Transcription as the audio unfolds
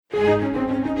The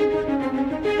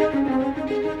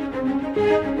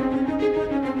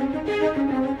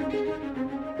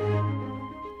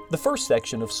first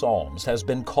section of Psalms has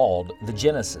been called the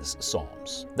Genesis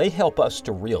Psalms. They help us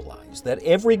to realize that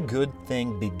every good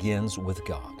thing begins with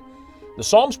God. The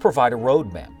Psalms provide a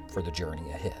roadmap for the journey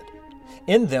ahead.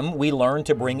 In them, we learn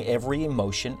to bring every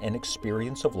emotion and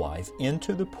experience of life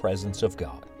into the presence of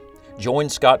God. Join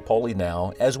Scott Pauley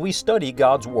now as we study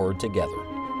God's Word together.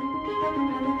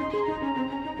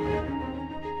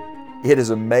 It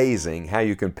is amazing how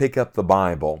you can pick up the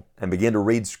Bible and begin to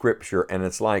read Scripture, and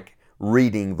it's like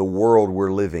reading the world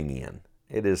we're living in.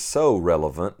 It is so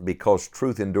relevant because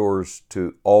truth endures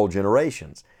to all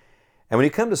generations. And when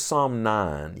you come to Psalm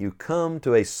 9, you come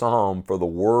to a psalm for the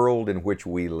world in which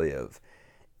we live.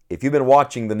 If you've been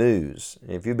watching the news,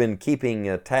 if you've been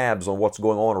keeping tabs on what's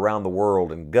going on around the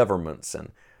world in governments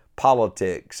and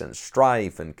politics and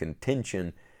strife and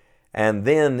contention, and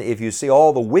then if you see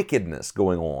all the wickedness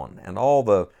going on and all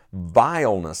the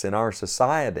vileness in our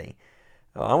society,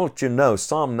 I want you to know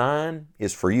Psalm 9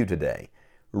 is for you today.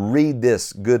 Read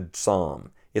this good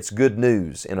psalm. It's good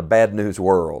news in a bad news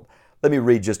world. Let me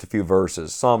read just a few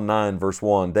verses. Psalm 9 verse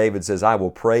 1, David says, I will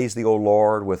praise Thee, O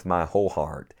Lord, with my whole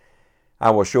heart. I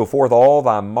will show forth all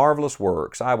Thy marvelous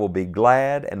works. I will be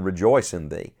glad and rejoice in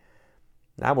Thee.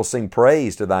 I will sing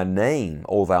praise to Thy name,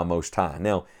 O Thou Most High.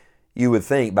 Now, you would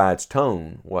think by its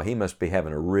tone, well, he must be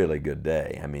having a really good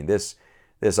day. I mean, this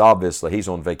obviously, he's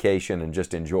on vacation and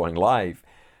just enjoying life.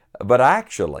 But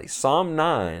actually, Psalm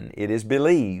 9, it is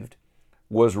believed,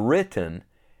 was written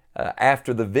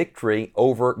after the victory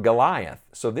over Goliath.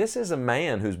 So this is a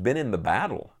man who's been in the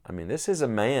battle. I mean, this is a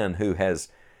man who has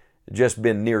just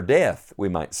been near death, we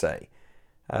might say,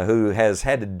 who has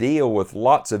had to deal with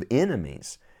lots of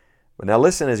enemies. But now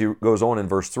listen as he goes on in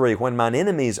verse 3, when mine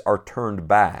enemies are turned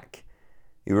back.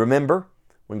 You remember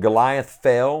when Goliath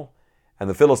fell and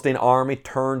the Philistine army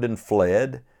turned and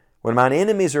fled? When mine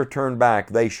enemies are turned back,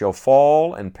 they shall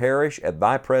fall and perish at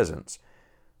Thy presence.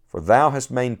 For Thou hast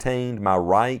maintained my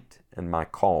right and my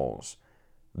cause.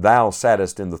 Thou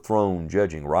sattest in the throne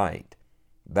judging right.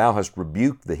 Thou hast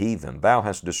rebuked the heathen. Thou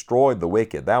hast destroyed the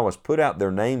wicked. Thou hast put out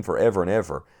their name forever and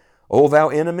ever. O Thou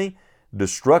enemy,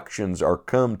 destructions are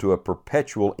come to a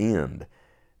perpetual end.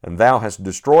 And Thou hast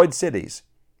destroyed cities.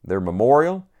 Their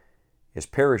memorial is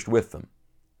perished with them.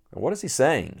 And what is he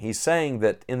saying? He's saying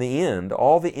that in the end,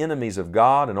 all the enemies of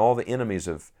God and all the enemies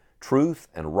of truth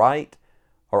and right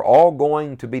are all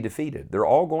going to be defeated. They're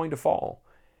all going to fall.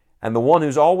 And the one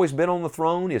who's always been on the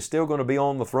throne is still going to be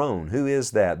on the throne. Who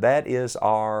is that? That is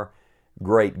our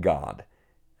great God.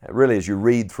 Really, as you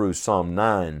read through Psalm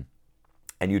 9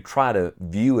 and you try to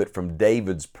view it from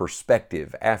David's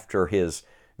perspective after his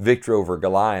victory over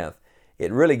Goliath,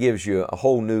 it really gives you a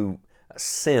whole new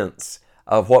sense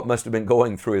of what must have been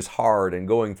going through his heart and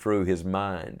going through his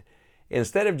mind.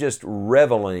 Instead of just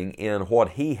reveling in what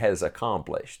he has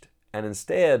accomplished, and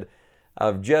instead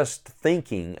of just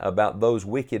thinking about those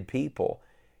wicked people,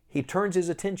 he turns his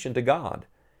attention to God.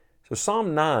 So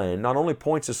Psalm 9 not only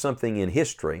points to something in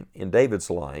history, in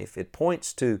David's life, it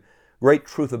points to great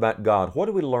truth about God. What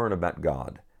do we learn about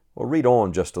God? Well, read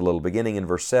on just a little, beginning in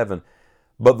verse 7.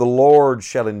 But the Lord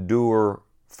shall endure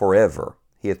forever.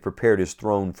 He hath prepared His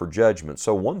throne for judgment.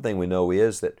 So one thing we know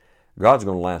is that God's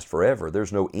going to last forever.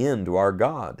 There's no end to our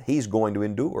God. He's going to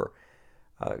endure.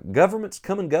 Governments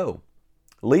come and go.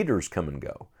 Leaders come and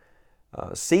go.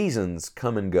 Seasons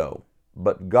come and go.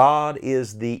 But God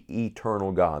is the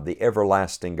eternal God, the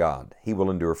everlasting God. He will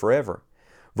endure forever.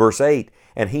 Verse 8,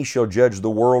 and He shall judge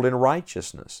the world in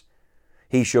righteousness.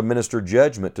 He shall minister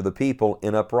judgment to the people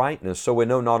in uprightness. So we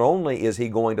know not only is He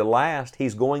going to last,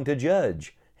 He's going to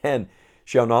judge. And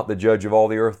shall not the judge of all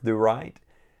the earth do right?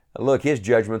 Look, His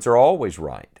judgments are always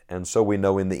right. And so we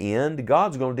know in the end,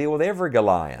 God's going to deal with every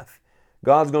Goliath.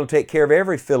 God's going to take care of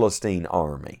every Philistine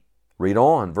army. Read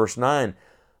on, verse 9.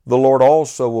 The Lord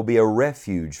also will be a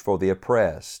refuge for the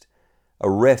oppressed, a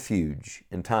refuge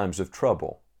in times of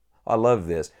trouble. I love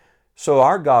this. So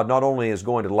our God not only is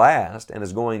going to last and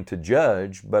is going to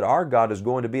judge, but our God is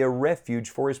going to be a refuge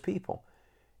for His people.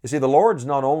 You see, the Lord's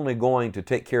not only going to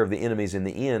take care of the enemies in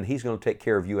the end, He's going to take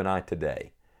care of you and I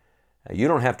today. Now, you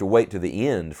don't have to wait to the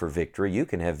end for victory. You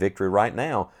can have victory right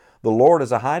now. The Lord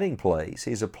is a hiding place.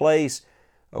 He's a place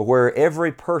where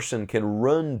every person can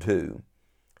run to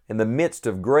in the midst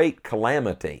of great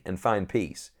calamity and find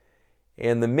peace.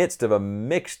 In the midst of a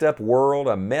mixed up world,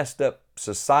 a messed up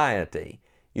society,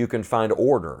 you can find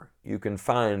order. You can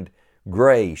find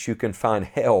grace. You can find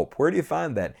help. Where do you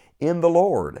find that? In the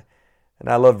Lord. And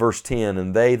I love verse 10,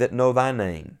 and they that know Thy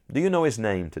name. Do you know His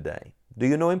name today? Do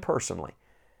you know Him personally?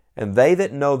 and they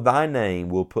that know Thy name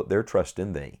will put their trust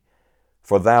in Thee.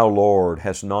 For Thou, Lord,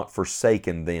 hast not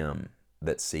forsaken them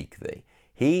that seek Thee.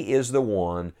 He is the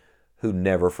one who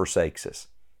never forsakes us.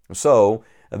 So,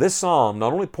 this psalm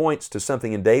not only points to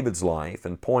something in David's life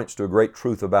and points to a great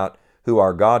truth about who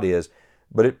our God is,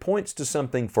 but it points to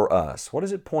something for us. What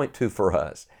does it point to for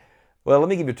us? Well, let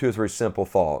me give you 2 or 3 simple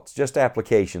thoughts, just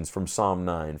applications from Psalm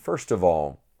 9. First of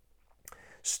all,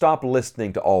 stop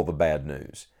listening to all the bad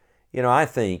news. I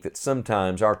think that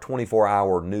sometimes our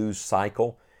 24-hour news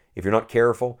cycle, if you're not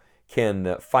careful,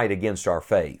 can fight against our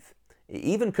faith.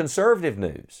 Even conservative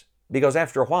news, because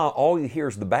after a while, all you hear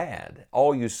is the bad.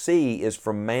 All you see is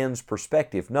from man's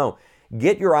perspective. No,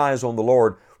 get your eyes on the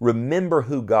Lord. Remember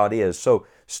who God is. So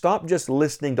stop just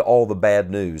listening to all the bad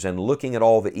news and looking at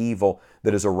all the evil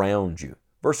that is around you.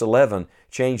 Verse 11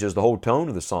 changes the whole tone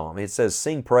of the psalm. It says,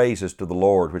 "Sing praises to the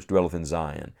Lord which dwelleth in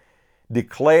Zion.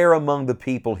 Declare among the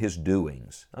people His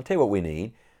doings." I'll tell you what we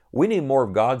need. We need more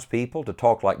of God's people to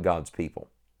talk like God's people.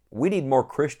 We need more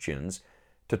Christians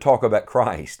to talk about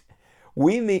Christ.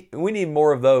 We need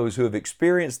more of those who have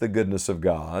experienced the goodness of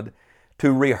God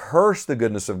to rehearse the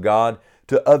goodness of God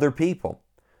to other people.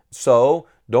 So,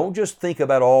 don't just think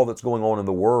about all that's going on in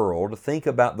the world. Think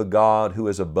about the God who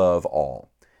is above all.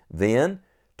 Then,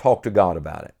 talk to God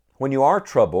about it. When you are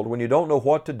troubled, when you don't know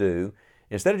what to do,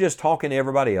 instead of just talking to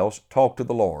everybody else, talk to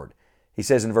the Lord. He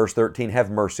says in verse 13, "Have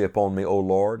mercy upon me, O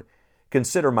Lord.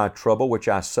 Consider my trouble which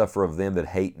I suffer of them that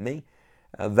hate me.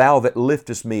 Thou that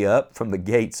liftest me up from the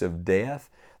gates of death,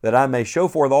 that I may show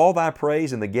forth all Thy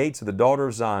praise in the gates of the daughter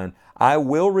of Zion. I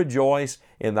will rejoice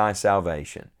in Thy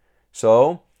salvation."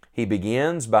 So, he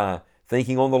begins by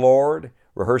thinking on the Lord,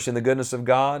 rehearsing the goodness of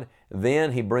God.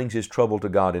 Then he brings his trouble to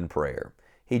God in prayer.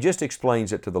 He just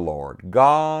explains it to the Lord.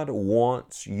 God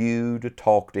wants you to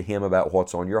talk to Him about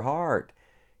what's on your heart.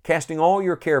 Casting all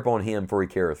your care upon Him, for He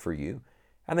careth for you.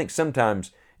 I think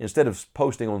sometimes, instead of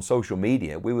posting on social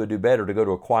media, we would do better to go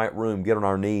to a quiet room, get on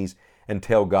our knees, and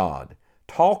tell God.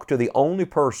 Talk to the only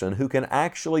person who can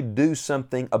actually do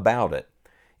something about it.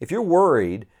 If you're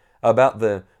worried about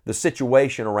the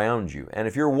situation around you, and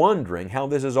if you're wondering how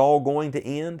this is all going to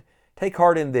end, take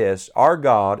heart in this. Our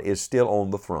God is still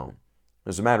on the throne.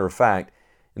 As a matter of fact,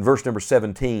 in verse number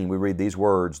 17, we read these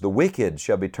words, "The wicked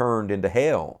shall be turned into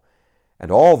hell, and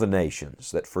all the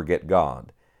nations that forget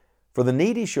God. For the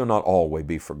needy shall not always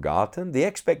be forgotten. The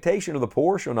expectation of the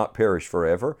poor shall not perish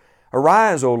forever.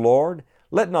 Arise, O Lord,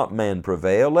 let not man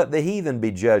prevail. Let the heathen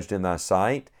be judged in Thy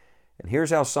sight." And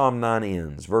here's how Psalm 9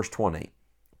 ends, verse 20.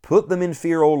 "Put them in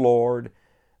fear, O Lord,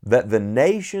 that the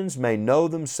nations may know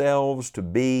themselves to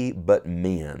be but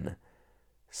men."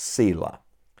 Selah.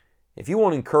 If you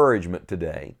want encouragement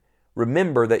today,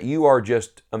 remember that you are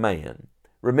just a man.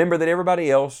 Remember that everybody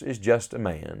else is just a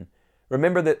man.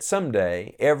 Remember that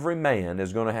someday every man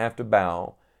is going to have to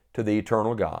bow to the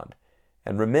eternal God.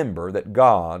 And remember that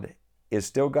God is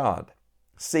still God.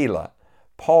 Selah.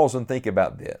 Pause and think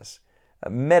about this.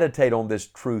 Meditate on this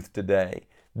truth today.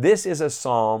 This is a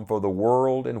psalm for the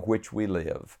world in which we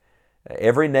live.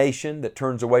 Every nation that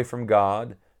turns away from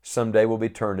God someday will be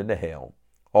turned into hell.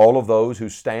 All of those who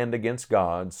stand against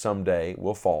God someday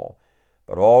will fall.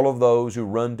 But all of those who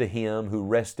run to Him, who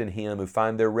rest in Him, who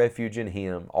find their refuge in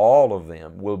Him, all of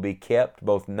them will be kept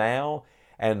both now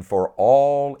and for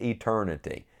all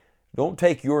eternity. Don't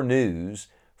take your news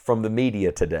from the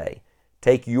media today.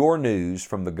 Take your news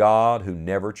from the God who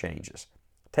never changes.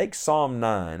 Take Psalm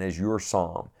 9 as your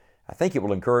psalm. I think it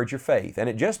will encourage your faith, and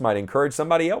it just might encourage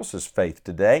somebody else's faith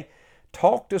today.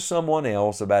 Talk to someone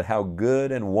else about how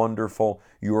good and wonderful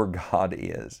your God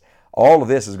is. All of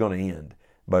this is going to end,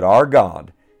 but our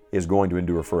God is going to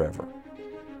endure forever.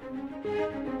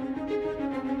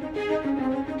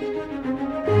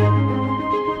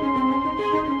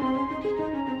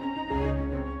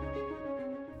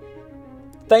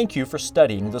 Thank you for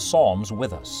studying the Psalms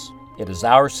with us. It is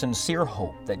our sincere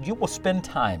hope that you will spend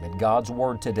time in God's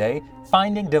Word today,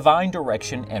 finding divine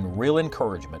direction and real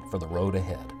encouragement for the road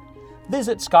ahead.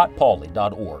 Visit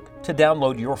scottpauley.org to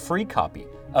download your free copy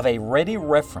of a ready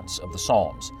reference of the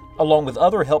Psalms, along with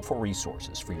other helpful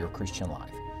resources for your Christian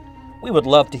life. We would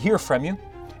love to hear from you,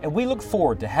 and we look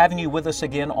forward to having you with us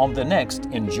again on the next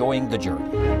Enjoying the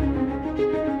Journey.